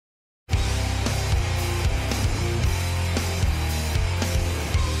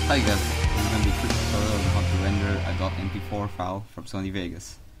Hi guys, this is going to be a quick tutorial on how to render a .mp4 file from Sony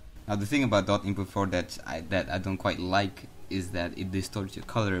Vegas. Now the thing about .mp4 that I don't quite like is that it distorts your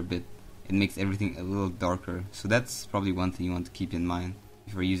color a bit. It makes everything a little darker, so that's probably one thing you want to keep in mind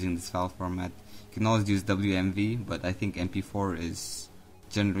if you're using this file format. You can always use WMV, but I think MP4 is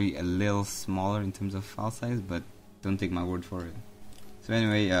generally a little smaller in terms of file size, but don't take my word for it. So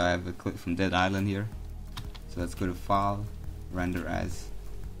anyway, I have a clip from Dead Island here. So let's go to File, Render As.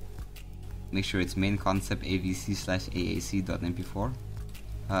 Make sure it's main concept avc/aac.mp4.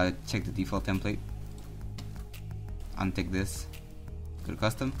 Check the default template. Untick this. Go to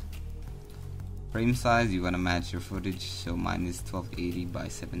Custom. Frame size, you want to match your footage, so mine is 1280 by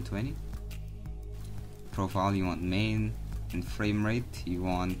 720. Profile, you want main, and frame rate, you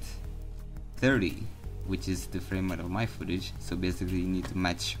want 30, which is the frame rate of my footage. So basically, you need to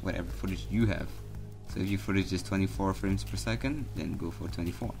match whatever footage you have. So if your footage is 24 frames per second, then go for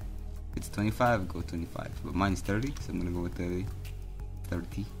 24. If it's 25, go 25. But mine is 30, so I'm gonna go with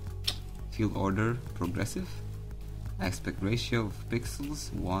 30. Field order, progressive. Aspect ratio of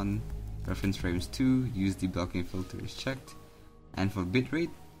pixels, 1. Reference frames 2. Use deblocking filter is checked. And for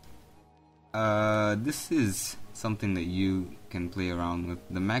bitrate, this is something that you can play around with.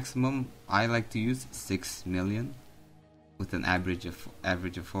 The maximum I like to use 6 million, with an average of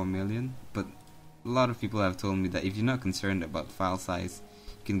 4 million. But a lot of people have told me that if you're not concerned about file size,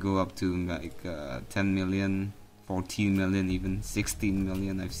 you can go up to like 10 million, 14 million, even 16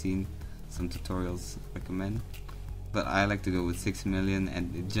 million. I've seen some tutorials recommend, but I like to go with 6 million,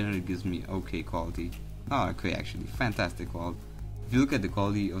 and it generally gives me okay quality. Not okay, actually, fantastic quality. If you look at the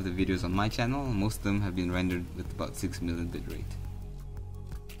quality of the videos on my channel, most of them have been rendered with about 6 million bitrate.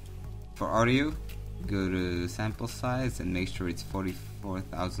 For audio, go to sample size and make sure it's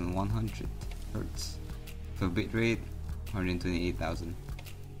 44,100 Hz. For bitrate, 128,000.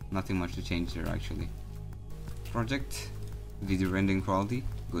 Nothing much to change there actually. Project, video rendering quality,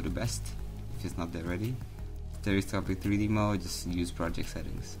 go to best if it's not there already. Stereoscopic 3D mode, just use project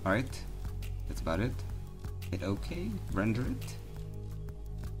settings. Alright, that's about it. Hit OK, render it.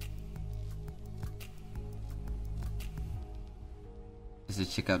 Just to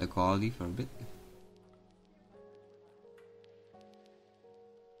check out the quality for a bit.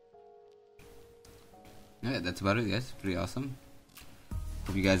 Yeah, that's about it guys, pretty awesome.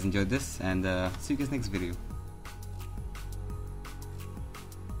 Hope you guys enjoyed this, and see you guys next video.